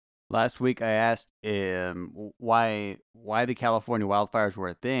Last week I asked why the California wildfires were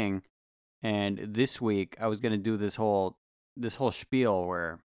a thing, and this week I was gonna do this whole spiel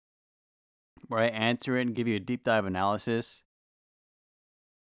where I answer it and give you a deep dive analysis.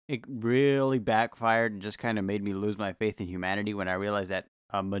 It really backfired and just kind of made me lose my faith in humanity when I realized that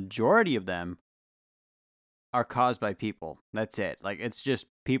a majority of them are caused by people. That's it. Like, it's just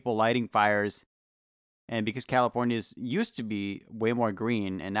people lighting fires. And because California's used to be way more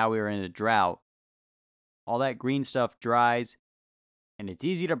green and now we're in a drought, all that green stuff dries and it's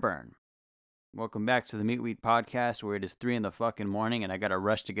easy to burn. Welcome back to the Meat Wheat Podcast, where it is 3 in the fucking morning and I gotta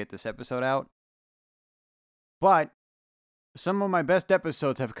rush to get this episode out. But some of my best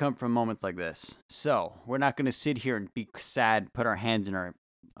episodes have come from moments like this. So, we're not gonna sit here and be sad, put our hands in our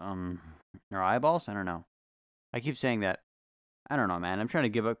eyeballs? I don't know. I keep saying that. I don't know, man. I'm trying to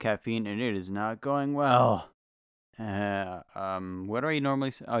give up caffeine and it is not going well. What do I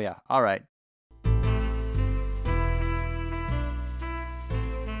normally say? Oh, yeah. All right.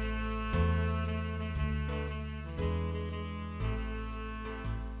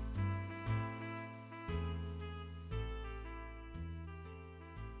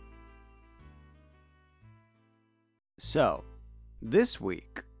 So, this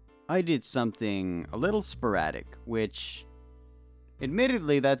week, I did something a little sporadic, which,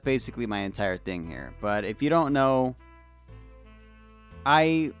 admittedly, that's basically my entire thing here. But if you don't know,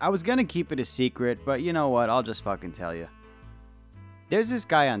 I was gonna keep it a secret, but you know what? I'll just fucking tell you. There's this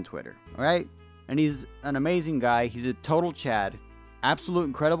guy on Twitter, alright? And he's an amazing guy. He's a total Chad. Absolute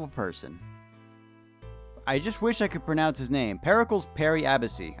incredible person. I just wish I could pronounce his name. Pericles Perry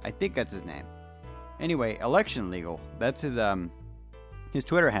Abbasi. I think that's his name. Anyway, Election Legal. That's his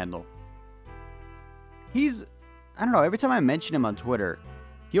Twitter handle. I don't know, every time I mention him on Twitter,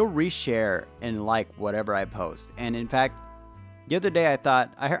 he'll reshare and like whatever I post. And in fact, the other day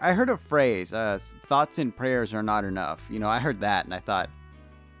I heard a phrase, thoughts and prayers are not enough. You know, I heard that and I thought,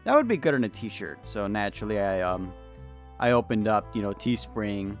 that would be good on a t-shirt. So naturally I opened up,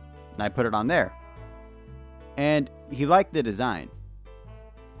 Teespring, and I put it on there. And he liked the design.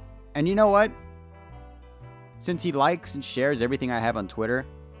 And you know what? Since he likes and shares everything I have on Twitter,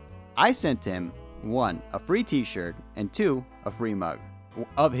 I sent him 1, a free t-shirt, and 2, a free mug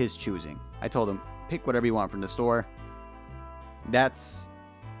of his choosing. I told him, pick whatever you want from the store. That's,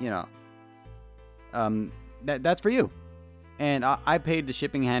 that's for you. And I paid the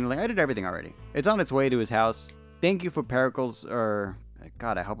shipping, handling. I did everything already. It's on its way to his house. Thank you for Pericles, or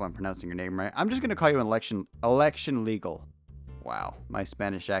God, I hope I'm pronouncing your name right. I'm just gonna call you Election Legal. Wow, my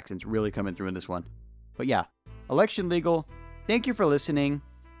Spanish accent's really coming through in this one. But yeah, Election Legal. Thank you for listening.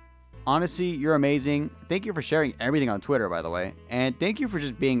 Honestly, you're amazing. Thank you for sharing everything on Twitter, by the way. And thank you for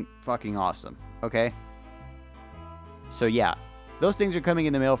just being fucking awesome, okay? So yeah, those things are coming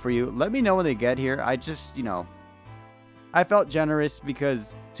in the mail for you. Let me know when they get here. I just, I felt generous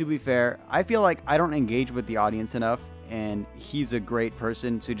because, to be fair, I feel like I don't engage with the audience enough. And he's a great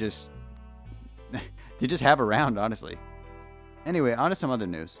person to just have around, honestly. Anyway, on to some other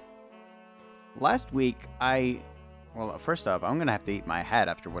news. Last week, first off, I'm going to have to eat my hat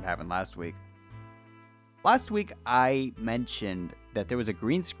after what happened last week. Last week, I mentioned that there was a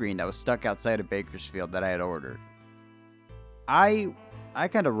green screen that was stuck outside of Bakersfield that I had ordered. I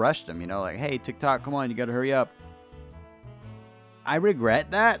kind of rushed him, like, hey, TikTok, come on, you got to hurry up. I regret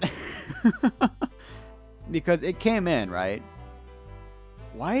that because it came in, right?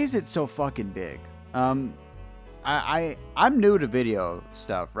 Why is it so fucking big? I'm new to video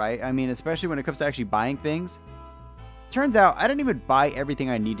stuff, right? I mean, especially when it comes to actually buying things. Turns out I didn't even buy everything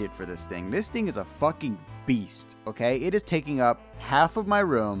I needed for this thing. This thing is a fucking beast, okay? It is taking up half of my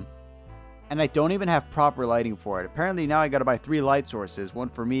room, and I don't even have proper lighting for it. Apparently now I gotta buy 3 light sources. One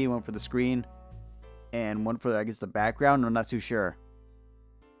for me, one for the screen, and one for, I guess, the background. I'm not too sure.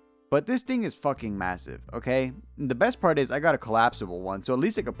 But this thing is fucking massive, okay? And the best part is I got a collapsible one, so at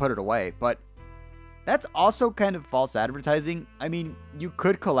least I could put it away. But that's also kind of false advertising. I mean, you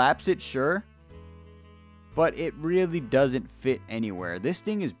could collapse it, sure. But it really doesn't fit anywhere. This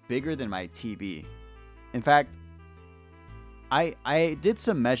thing is bigger than my TV. In fact, I did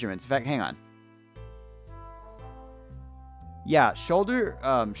some measurements. In fact, hang on. Yeah, shoulder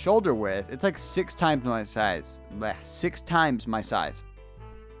width. It's like 6 times my size. 6 times my size.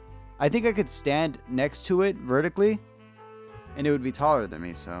 I think I could stand next to it vertically, and it would be taller than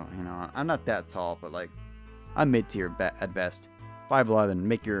me. So, I'm not that tall, but like, I'm mid-tier at best. 5'11".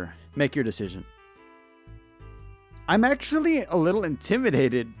 Make your decision. I'm actually a little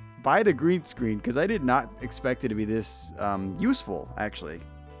intimidated by the green screen because I did not expect it to be this useful, actually.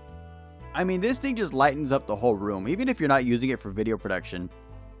 I mean, this thing just lightens up the whole room. Even if you're not using it for video production,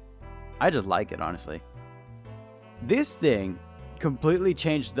 I just like it, honestly. This thing completely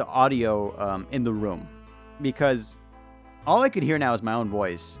changed the audio in the room, because all I could hear now is my own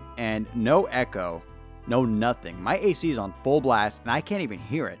voice and no echo, no nothing. My AC is on full blast and I can't even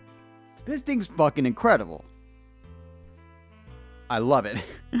hear it. This thing's fucking incredible. I love it.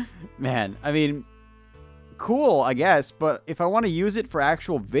 Man, I mean, cool, I guess, but if I want to use it for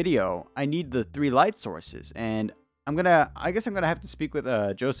actual video, I need the 3 light sources, and I guess I'm gonna have to speak with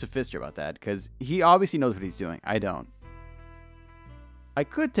Joseph Pfister about that, because he obviously knows what he's doing. I don't. I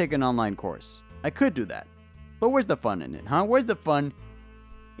could take an online course. I could do that. But where's the fun in it, huh? Where's the fun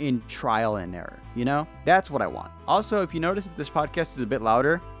in trial and error, you know? That's what I want. Also, if you notice that this podcast is a bit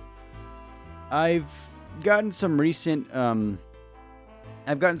louder, I've gotten some recent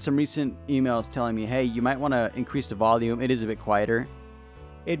emails telling me, hey, you might want to increase the volume. It is a bit quieter.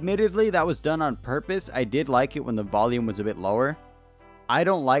 Admittedly, that was done on purpose. I did like it when the volume was a bit lower. I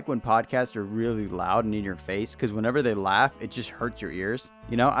don't like when podcasts are really loud and in your face, because whenever they laugh, it just hurts your ears.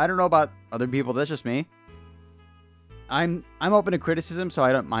 You know, I don't know about other people. That's just me. I'm open to criticism, so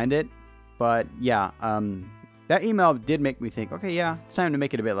I don't mind it. But yeah, that email did make me think, okay, yeah, it's time to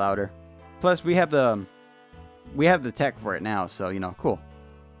make it a bit louder. Plus, we have the tech for it now, so, you know, cool.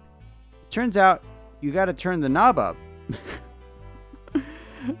 Turns out you got to turn the knob up.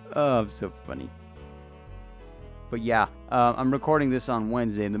 Oh, so funny. But yeah, I'm recording this on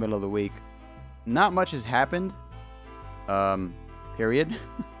Wednesday in the middle of the week. Not much has happened. Period.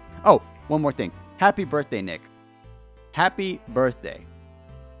 Oh, one more thing. Happy birthday, Nick. Happy birthday.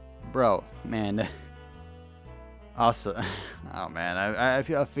 Bro, man. Also, oh man, I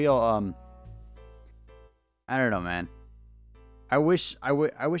feel I don't know, man. I wish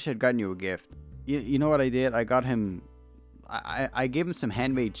I'd gotten you a gift. You know what I did? I got him. I gave him some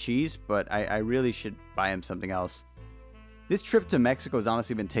handmade cheese, but I really should buy him something else. This trip to Mexico has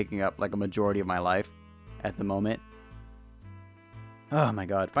honestly been taking up like a majority of my life at the moment. Oh my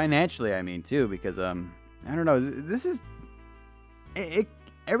god, financially I mean too, because I don't know. This is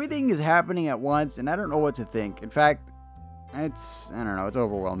everything is happening at once, and I don't know what to think. In fact, I don't know. It's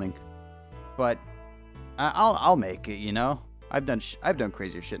overwhelming, but I'll make it. You know, I've done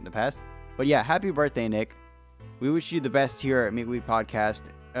crazier shit in the past. But yeah, happy birthday, Nick. We wish you the best here at Meat Weed Podcast.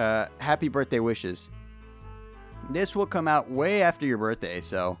 Happy birthday wishes. This will come out way after your birthday,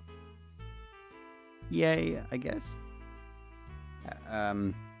 so yay, I guess.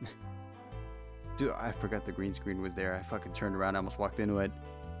 Dude, I forgot the green screen was there. I fucking turned around. I almost walked into it.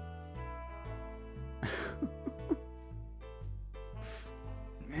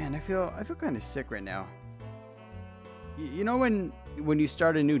 Man, I feel kind of sick right now. You know when you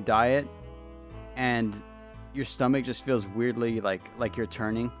start a new diet and your stomach just feels weirdly like you're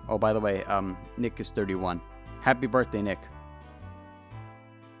turning? Oh, by the way, Nick is 31. Happy birthday, Nick.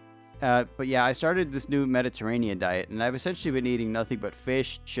 But yeah, I started this new Mediterranean diet, and I've essentially been eating nothing but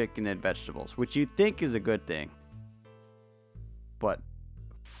fish, chicken, and vegetables, which you'd think is a good thing. But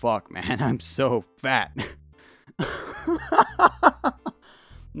fuck, man, I'm so fat.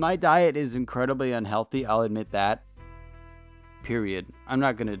 My diet is incredibly unhealthy, I'll admit that. Period. I'm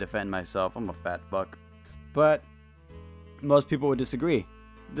not going to defend myself. I'm a fat fuck. But most people would disagree.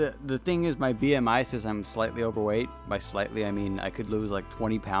 The thing is, my BMI says I'm slightly overweight. By slightly, I mean I could lose like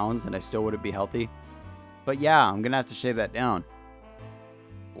 20 pounds and I still wouldn't be healthy. But yeah, I'm going to have to shave that down.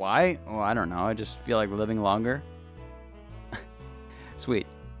 Why? Oh, I don't know. I just feel like living longer. Sweet.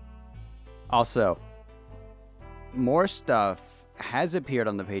 Also, more stuff has appeared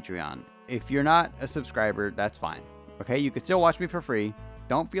on the Patreon. If you're not a subscriber, that's fine. Okay, you can still watch me for free.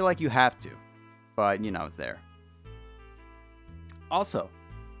 Don't feel like you have to. But, you know, it's there. Also,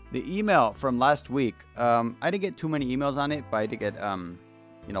 the email from last week, I didn't get too many emails on it, but I did get, 1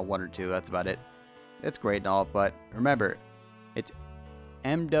 or 2. That's about it. It's great and all, but remember, it's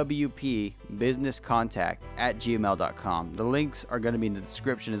mwpbusinesscontact@gmail.com. The links are going to be in the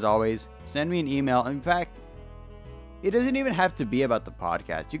description as always. Send me an email. In fact, it doesn't even have to be about the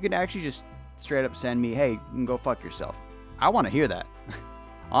podcast. You can actually just straight up send me, hey, you can go fuck yourself. I want to hear that.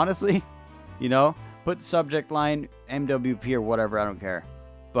 Honestly, put the subject line MWP or whatever, I don't care.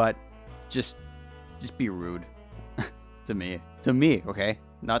 But just be rude to me. To me, okay?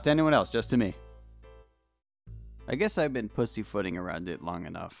 Not to anyone else, just to me. I guess I've been pussyfooting around it long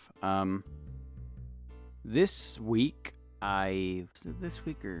enough. This week, was it this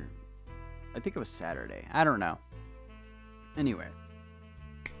week or I think it was Saturday. I don't know. Anyway,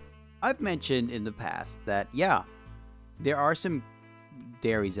 I've mentioned in the past that, yeah, there are some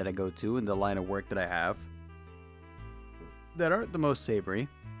dairies that I go to in the line of work that I have that aren't the most savory,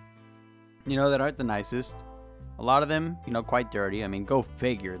 that aren't the nicest. A lot of them, quite dirty. I mean, go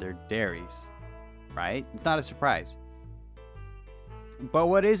figure, they're dairies, right? It's not a surprise. But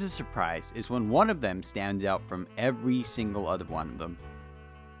what is a surprise is when one of them stands out from every single other one of them.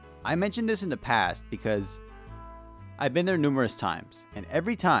 I mentioned this in the past because I've been there numerous times, and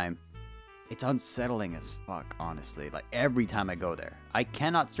every time, it's unsettling as fuck, honestly. Like, every time I go there. I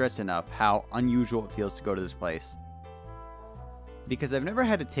cannot stress enough how unusual it feels to go to this place. Because I've never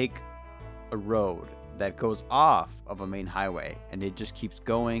had to take a road that goes off of a main highway, and it just keeps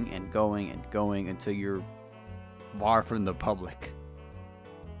going and going and going until you're far from the public.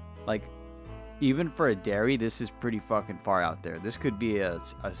 Like, even for a dairy, this is pretty fucking far out there. This could be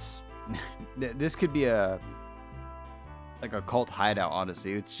this could be like a cult hideout,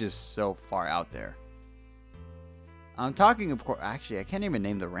 honestly. It's just so far out there. I'm talking, of course, actually, I can't even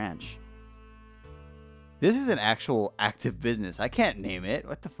name the ranch. This is an actual active business. I can't name it.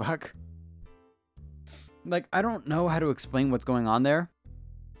 What the fuck? Like, I don't know how to explain what's going on there.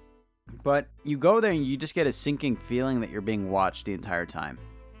 But you go there and you just get a sinking feeling that you're being watched the entire time.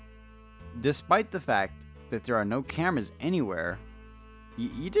 Despite the fact that there are no cameras anywhere,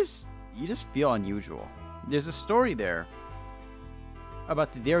 you just feel unusual. There's a story there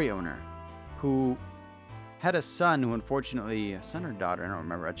about the dairy owner who had a son who unfortunately, a son or daughter, I don't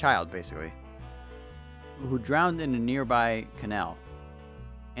remember, a child basically, who drowned in a nearby canal.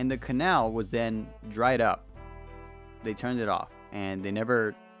 And the canal was then dried up. They turned it off and they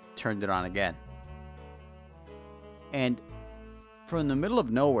never turned it on again. And from the middle of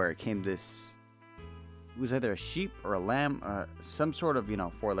nowhere came this, it was either a sheep or a lamb, some sort of,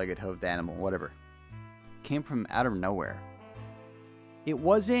 four-legged hoofed animal, whatever. Came from out of nowhere. It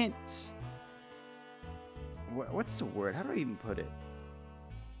wasn't, what's the word? How do I even put it?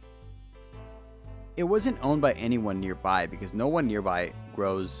 It wasn't owned by anyone nearby because no one nearby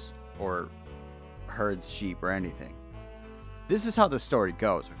grows or herds sheep or anything. This is how the story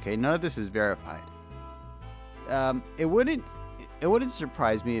goes, okay? None of this is verified. It wouldn't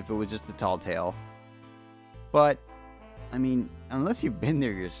surprise me if it was just a tall tale. But, I mean, unless you've been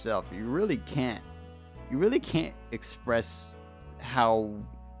there yourself, you really can't express how,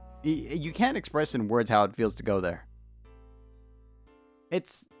 you can't express in words how it feels to go there.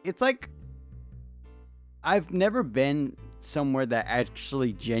 It's like, I've never been somewhere that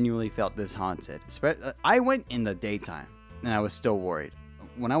actually genuinely felt this haunted. I went in the daytime, and I was still worried.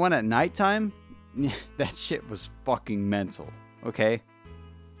 When I went at nighttime, that shit was fucking mental, okay?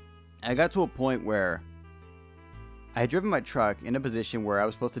 I got to a point where I had driven my truck in a position where I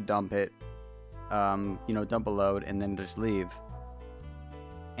was supposed to dump it, dump a load and then just leave.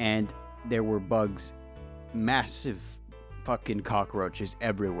 And there were bugs, massive fucking cockroaches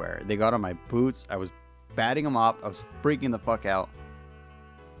everywhere. They got on my boots. I was batting them off. I was freaking the fuck out.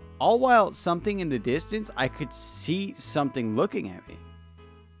 All while something in the distance, I could see something looking at me.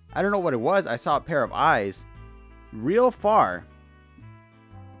 I don't know what it was. I saw a pair of eyes real far,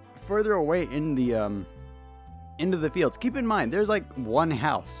 further away in the into the fields. Keep in mind, there's like one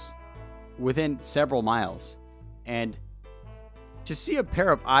house within several miles, and to see a pair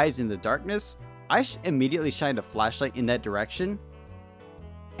of eyes in the darkness, I immediately shined a flashlight in that direction,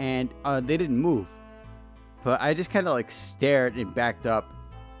 and they didn't move. But I just kind of like stared and backed up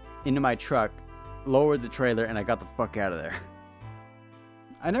into my truck, lowered the trailer, and I got the fuck out of there.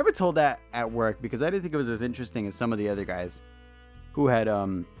 I never told that at work because I didn't think it was as interesting as some of the other guys who had,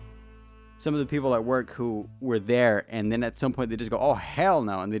 some of the people at work who were there, and then at some point they just go, oh, hell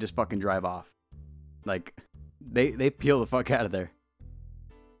no, and they just fucking drive off. Like, they peel the fuck out of there.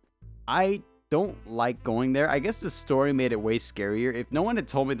 I don't like going there. I guess the story made it way scarier. If no one had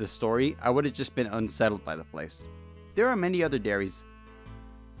told me the story, I would have just been unsettled by the place. There are many other dairies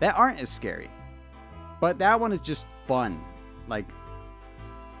that aren't as scary, but that one is just fun. Like,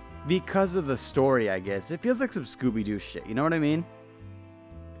 because of the story, I guess. It feels like some Scooby-Doo shit, you know what I mean?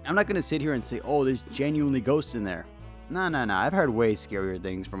 I'm not going to sit here and say, oh, there's genuinely ghosts in there. No. I've heard way scarier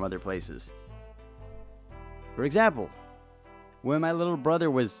things from other places. For example, when my little brother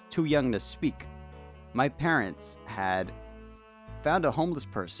was too young to speak, my parents had found a homeless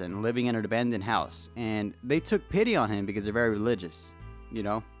person living in an abandoned house, and they took pity on him because they're very religious,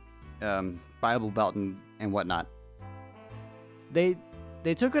 Bible Belt and whatnot. They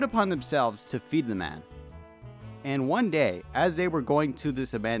took it upon themselves to feed the man. And one day, as they were going to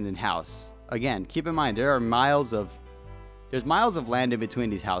this abandoned house, again, keep in mind, there's miles of land in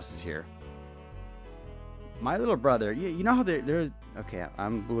between these houses here. My little brother, you know how they're okay,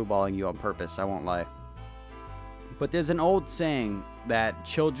 I'm blue-balling you on purpose, I won't lie. But there's an old saying that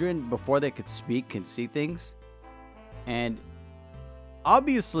children, before they could speak, can see things. And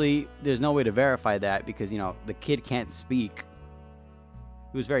Obviously, there's no way to verify that because, the kid can't speak.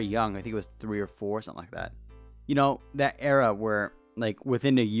 He was very young. I think it was 3 or 4, something like that. That era where, like,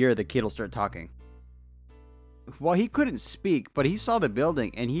 within a year, the kid will start talking. Well, he couldn't speak, but he saw the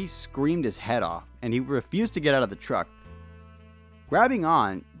building and he screamed his head off and he refused to get out of the truck. Grabbing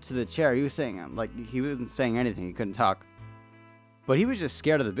on to the chair, he was saying, like, he wasn't saying anything. He couldn't talk. But he was just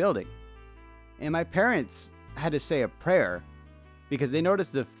scared of the building. And my parents had to say a prayer because they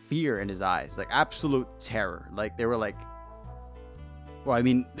noticed the fear in his eyes, like absolute terror. Like they were like, well, I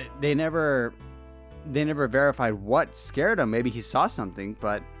mean, they never verified what scared him. Maybe he saw something,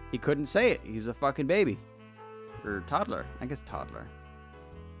 but he couldn't say it. He was a fucking baby. Or toddler. I guess toddler.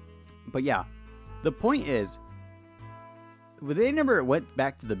 But yeah, the point is, they never went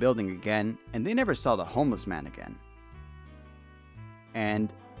back to the building again, and they never saw the homeless man again.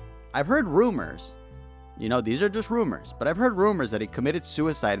 And I've heard rumors, these are just rumors, but I've heard rumors that he committed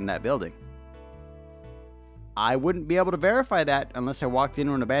suicide in that building. I wouldn't be able to verify that unless I walked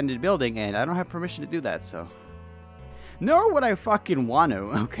into an abandoned building, and I don't have permission to do that, so. Nor would I fucking want to,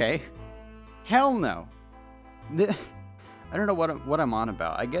 okay? Hell no. I don't know what I'm on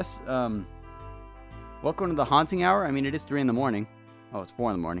about. I guess, welcome to the haunting hour. I mean, it is 3 a.m. Oh, it's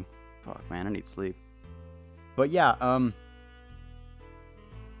 4 a.m. Fuck, man, I need sleep. But yeah,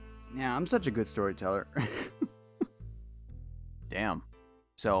 yeah, I'm such a good storyteller. Damn.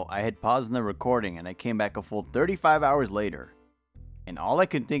 So I had paused in the recording and I came back a full 35 hours later. And all I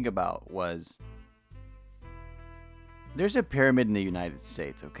could think about was, there's a pyramid in the United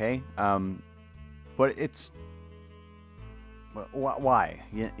States, okay? But it's, why?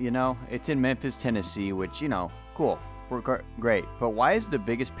 It's in Memphis, Tennessee, which, cool. We're great. But why is the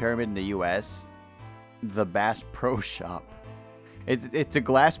biggest pyramid in the U.S. the Bass Pro Shop? It's a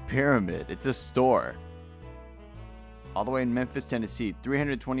glass pyramid. It's a store. All the way in Memphis, Tennessee.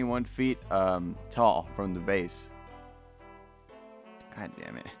 321 feet tall from the base. God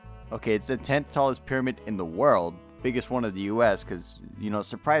damn it. Okay, it's the 10th tallest pyramid in the world. Biggest one of the U.S. because,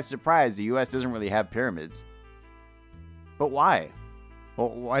 surprise, surprise, the U.S. doesn't really have pyramids. But why? Well,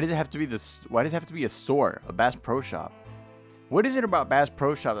 why does it have to be why does it have to be a store? A Bass Pro Shop? What is it about Bass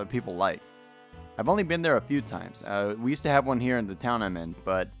Pro Shop that people like? I've only been there a few times. We used to have one here in the town I'm in,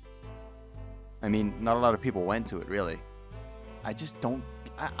 but I mean, not a lot of people went to it, really. I just don't,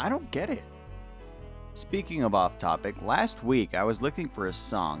 I don't get it. Speaking of off topic, last week I was looking for a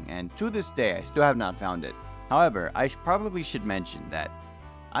song, and to this day I still have not found it. However, I probably should mention that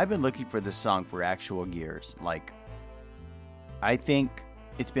I've been looking for this song for actual years. Like, I think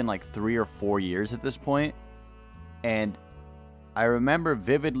it's been like 3 or 4 years at this point, and I remember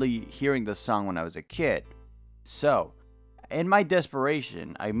vividly hearing the song when I was a kid. So, in my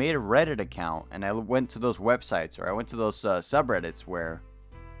desperation, I made a Reddit account and I went to those websites, or I went to those subreddits where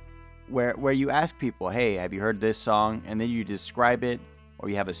you ask people, hey, have you heard this song? And then you describe it, or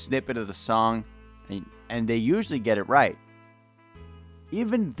you have a snippet of the song, and they usually get it right.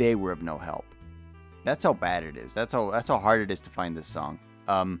 Even they were of no help. That's how bad it is. That's how hard it is to find this song.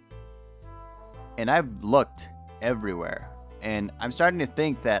 And I've looked everywhere. And I'm starting to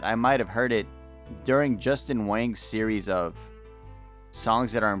think that I might have heard it during Justin Wang's series of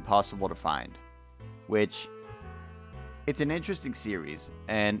songs that are impossible to find. Which, it's an interesting series,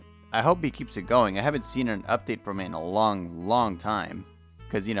 and I hope he keeps it going. I haven't seen an update from it in a long, long time.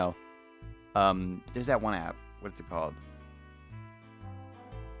 Because, there's that one app. What's it called?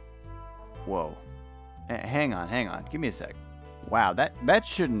 Whoa. Hang on. Give me a sec. Wow, that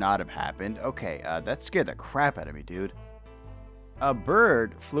should not have happened. Okay, that scared the crap out of me, dude. A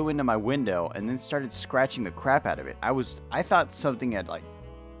bird flew into my window and then started scratching the crap out of it. I thought something had, like,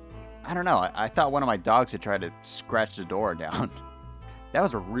 I don't know. I thought one of my dogs had tried to scratch the door down. That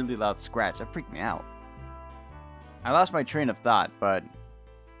was a really loud scratch. That freaked me out. I lost my train of thought, but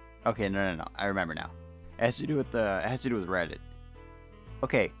okay, no. I remember now. It has to do with Reddit.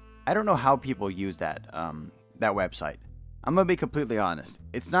 Okay, I don't know how people use that website. I'm gonna be completely honest.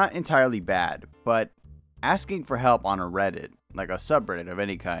 It's not entirely bad, but asking for help on a Reddit, like a subreddit of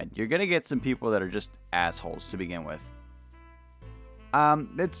any kind, you're gonna get some people that are just assholes to begin with.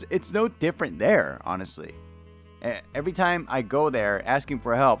 It's no different there, honestly. Every time I go there asking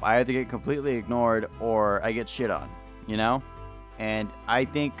for help, I either get completely ignored or I get shit on, And I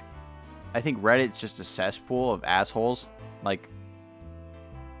think Reddit's just a cesspool of assholes, like,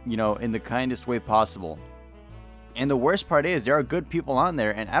 in the kindest way possible. And the worst part is, there are good people on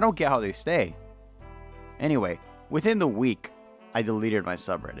there, and I don't get how they stay. Anyway, within the week, I deleted my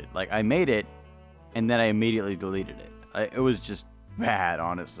subreddit. Like, I made it, and then I immediately deleted it. It was just bad,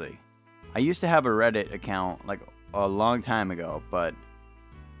 honestly. I used to have a Reddit account, like, a long time ago, but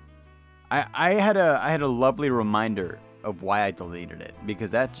I had a lovely reminder of why I deleted it,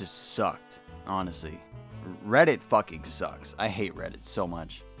 because that just sucked, honestly. Reddit fucking sucks. I hate Reddit so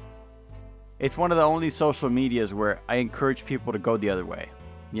much. It's one of the only social medias where I encourage people to go the other way,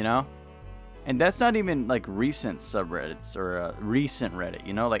 you know? And that's not even like recent subreddits or recent Reddit,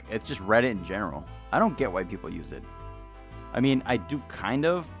 you know? Like, it's just Reddit in general. I don't get why people use it. I mean, I do kind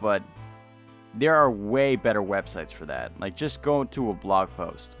of, but there are way better websites for that. Like, just go to a blog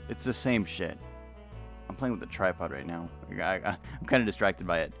post. It's the same shit. I'm playing with the tripod right now. I'm kind of distracted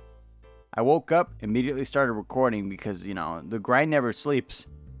by it. I woke up, immediately started recording because, you know, the grind never sleeps.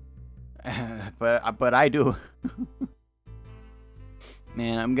 but I do.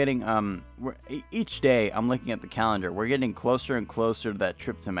 Man, I'm getting, each day I'm looking at the calendar. We're getting closer and closer to that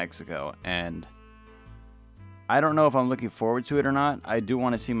trip to Mexico. And I don't know if I'm looking forward to it or not. I do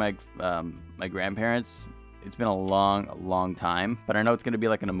want to see my grandparents. It's been a long time. But I know it's going to be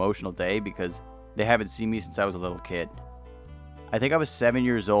like an emotional day because they haven't seen me since I was a little kid. I think I was 7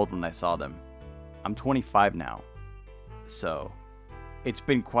 years old when I saw them. I'm 25 now. So it's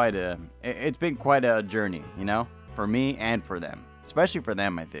been quite a journey, you know, for me and for them. Especially for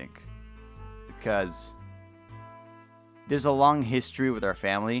them, I think. Because there's a long history with our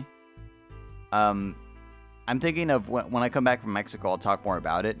family. I'm thinking of when I come back from Mexico, I'll talk more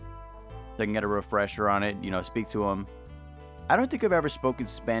about it. So I can get a refresher on it, you know, speak to them. I don't think I've ever spoken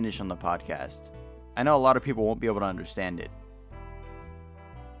Spanish on the podcast. I know a lot of people won't be able to understand it.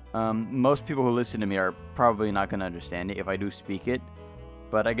 Most people who listen to me are probably not going to understand it if I do speak it.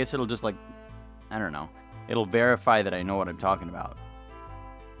 But I guess it'll just like, I don't know. It'll verify that I know what I'm talking about.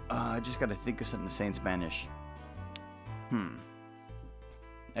 I just got to think of something to say in Spanish.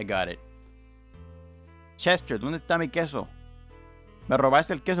 I got it. Chester, ¿dónde está mi queso? Me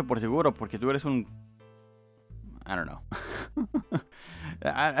robaste el queso por seguro porque tú eres un... I don't know.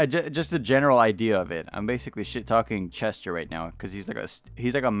 Just a general idea of it. I'm basically shit-talking Chester right now because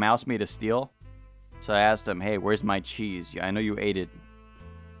he's like a mouse made of steel. So I asked him, hey, where's my cheese? I know you ate it.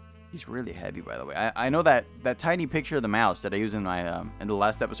 He's really heavy, by the way. I know that tiny picture of the mouse that I used in my in the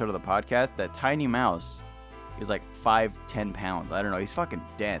last episode of the podcast, that tiny mouse is like 5-10 pounds. I don't know. He's fucking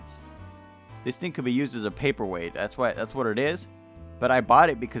dense. This thing could be used as a paperweight. That's what it is. But I bought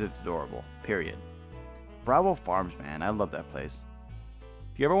it because it's adorable. Period. Bravo Farms, man. I love that place.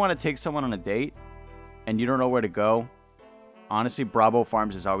 If you ever want to take someone on a date and you don't know where to go, honestly, Bravo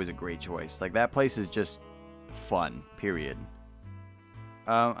Farms is always a great choice. Like, that place is just fun. Period.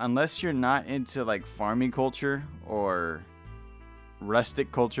 Unless you're not into like farming culture or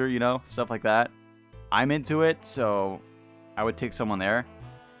rustic culture, you know, stuff like that. I'm into it, so I would take someone there.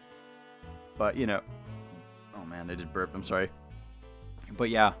 But, you know, oh man, I just burped. I'm sorry. But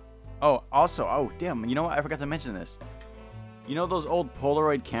yeah. Oh, also, oh damn, you know what? I forgot to mention this. You know those old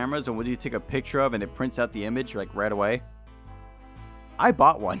Polaroid cameras and when you take a picture of and it prints out the image like right away? I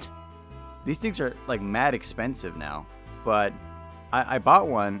bought one. These things are like mad expensive now, but I bought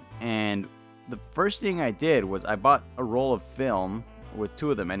one, and the first thing I did was I bought a roll of film, with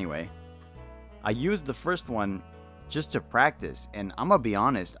 2 of them anyway. I used the first one just to practice, and I'm gonna be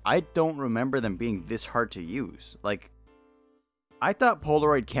honest, I don't remember them being this hard to use. Like, I thought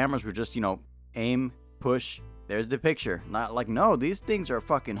Polaroid cameras were just, you know, aim, push, there's the picture. Not like, no, these things are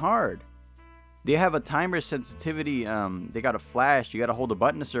fucking hard. They have a timer sensitivity, they got a flash, you gotta hold the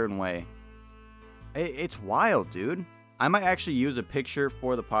button a certain way. It's wild, dude. I might actually use a picture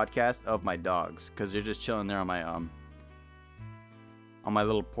for the podcast of my dogs because they're just chilling there on my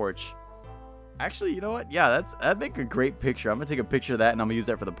little porch. Actually, you know what? Yeah, that'd make a great picture. I'm gonna take a picture of that and I'm gonna use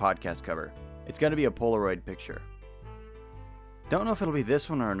that for the podcast cover. It's gonna be a Polaroid picture. Don't know if it'll be this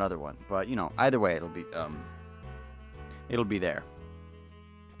one or another one, but you know, either way, it'll be there.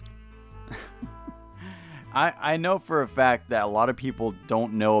 I know for a fact that a lot of people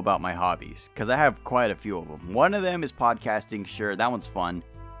don't know about my hobbies, because I have quite a few of them. One of them is podcasting, sure, that one's fun.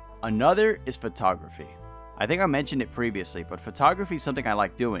 Another is photography. I think I mentioned it previously, but photography is something I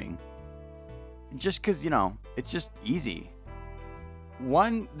like doing. Just because, you know, it's just easy.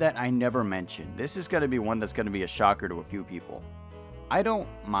 One that I never mentioned, this is going to be one that's going to be a shocker to a few people. I don't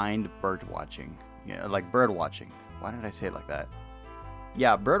mind bird watching. Yeah, like bird watching. Why did I say it like that?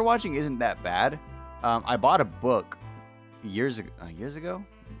 Yeah, bird watching isn't that bad. I bought a book years ago? I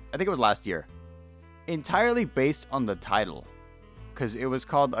think it was last year. Entirely based on the title. Because it was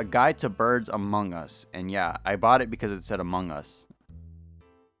called A Guide to Birds Among Us. And yeah, I bought it because it said Among Us.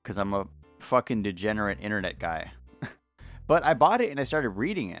 Because I'm a fucking degenerate internet guy. But I bought it and I started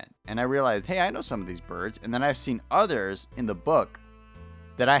reading it. And I realized, hey, I know some of these birds. And then I've seen others in the book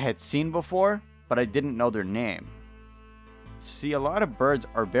that I had seen before, but I didn't know their name. See, a lot of birds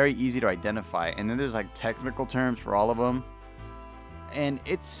are very easy to identify, and then there's like technical terms for all of them, and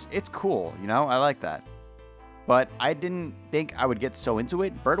it's cool, you know. I like that, but I didn't think I would get so into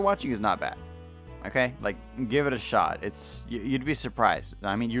it. Bird watching is not bad. Okay, like give it a shot. You'd be surprised.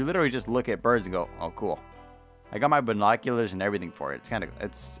 I mean, you literally just look at birds and go, "Oh, cool." I got my binoculars and everything for it.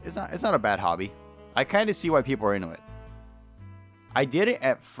 It's not a bad hobby. I kind of see why people are into it. I did it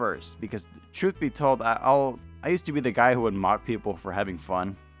at first because, truth be told, I used to be the guy who would mock people for having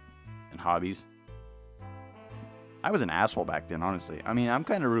fun and hobbies. I was an asshole back then, honestly. I mean, I'm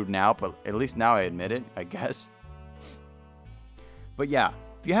kind of rude now, but at least now I admit it, I guess. But yeah,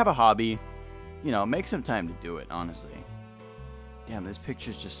 if you have a hobby, you know, make some time to do it, honestly. Damn, this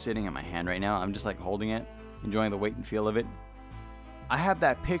picture's just sitting in my hand right now. I'm just like holding it, enjoying the weight and feel of it. I have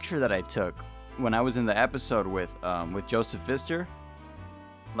that picture that I took when I was in the episode with Joseph Pfister.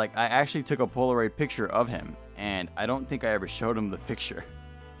 Like, I actually took a Polaroid picture of him, and I don't think I ever showed him the picture.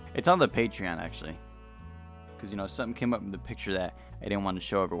 It's on the Patreon, actually. Because, you know, something came up in the picture that I didn't want to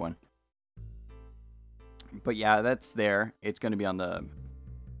show everyone. But yeah, that's there. It's going to be on the...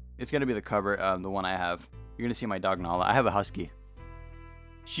 It's going to be the cover, the one I have. You're going to see my dog Nala. I have a husky.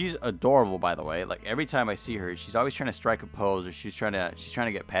 She's adorable, by the way. Like, every time I see her, she's always trying to strike a pose, or she's trying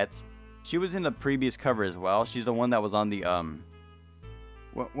to get pets. She was in the previous cover as well. She's the one that was on the...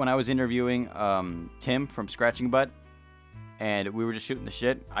 When I was interviewing Tim from Scratching Butt, and we were just shooting the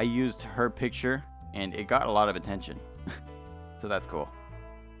shit, I used her picture, and it got a lot of attention. So that's cool.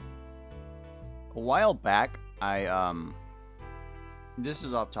 A while back, this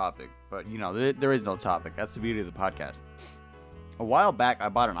is off topic, but you know, there is no topic. That's the beauty of the podcast. A while back, I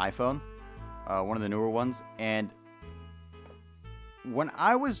bought an iPhone, one of the newer ones, and when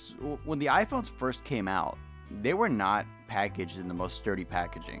the iPhones first came out, they were not packaged in the most sturdy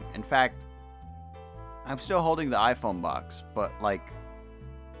packaging. In fact, I'm still holding the iPhone box, but like,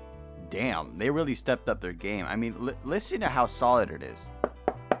 damn, they really stepped up their game. I mean, listen to how solid it is.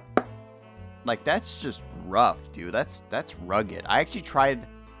 Like, that's just rough, dude. That's rugged. I actually tried.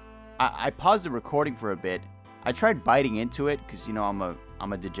 I paused the recording for a bit. I tried biting into it because, you know,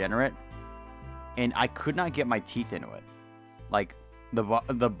 I'm a degenerate, and I could not get my teeth into it. Like,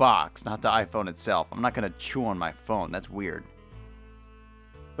 the box, not the iPhone itself. I'm not gonna chew on my phone. That's weird.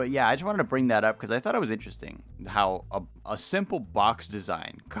 But yeah, I just wanted to bring that up because I thought it was interesting how a simple box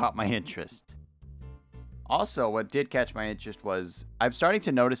design caught my interest. Also, what did catch my interest was I'm starting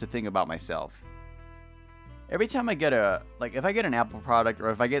to notice a thing about myself. Every time I get if I get an Apple product, or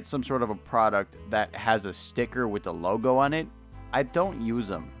if I get some sort of a product that has a sticker with the logo on it, I don't use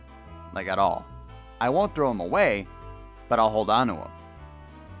them, like, at all. I won't throw them away, but I'll hold on to them.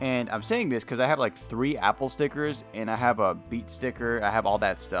 And I'm saying this because I have like 3 Apple stickers, and I have a Beat sticker, I have all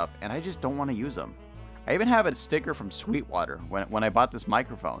that stuff, and I just don't want to use them. I even have a sticker from Sweetwater when I bought this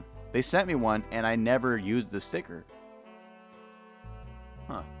microphone. They sent me one, and I never used the sticker.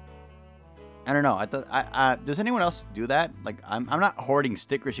 Huh. I don't know. I thought, does anyone else do that? Like, I'm not hoarding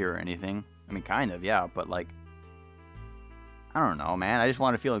stickers here or anything. I mean, kind of, yeah, but like, I don't know, man. I just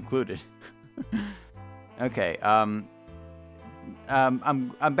want to feel included. Okay. I'm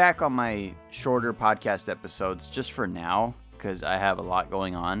back on my shorter podcast episodes just for now because I have a lot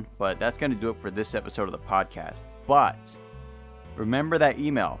going on. But that's going to do it for this episode of the podcast. But remember that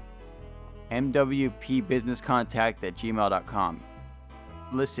email, mwpbusinesscontact@gmail.com.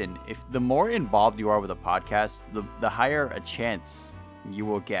 Listen, if the more involved you are with a podcast, the higher a chance you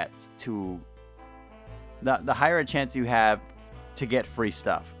will get to the higher a chance you have to get free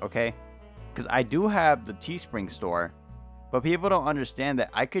stuff, okay? Because I do have the Teespring store, but people don't understand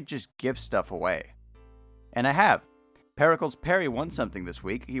that I could just give stuff away. And I have. Pericles Perry won something this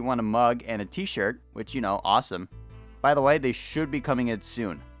week. He won a mug and a t-shirt, which, you know, awesome. By the way, they should be coming in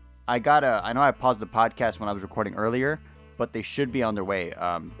soon. I know I paused the podcast when I was recording earlier, but they should be on their way,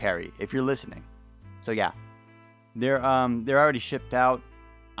 Perry, if you're listening. So yeah, they're already shipped out.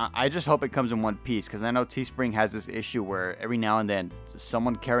 I just hope it comes in one piece, because I know Teespring has this issue where every now and then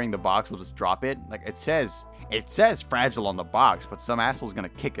someone carrying the box will just drop it. Like, it says fragile on the box, but some asshole's gonna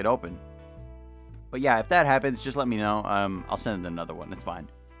kick it open. But yeah, if that happens, just let me know. I'll send another one. It's fine.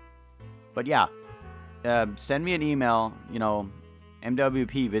 But yeah, send me an email. You know,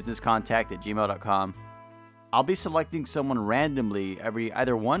 mwpbusinesscontact@gmail.com. I'll be selecting someone randomly every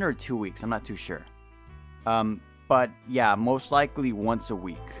either 1 or 2 weeks. I'm not too sure. But yeah, most likely once a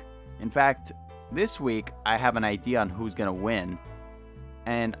week. In fact, this week I have an idea on who's gonna win,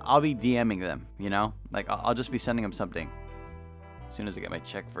 and I'll be DMing them. You know, like I'll just be sending them something as soon as I get my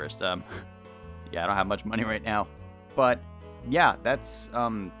check first. Yeah, I don't have much money right now, but yeah, that's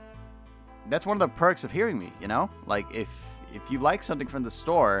one of the perks of hearing me. You know, like if if you like something from the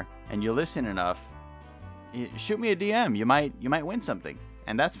store and you listen enough, shoot me a DM. You might win something,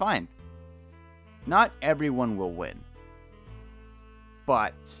 and that's fine. Not everyone will win,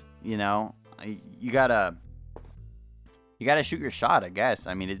 but you gotta shoot your shot, I guess.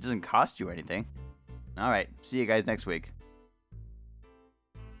 I mean, it doesn't cost you anything. All right, see you guys next week.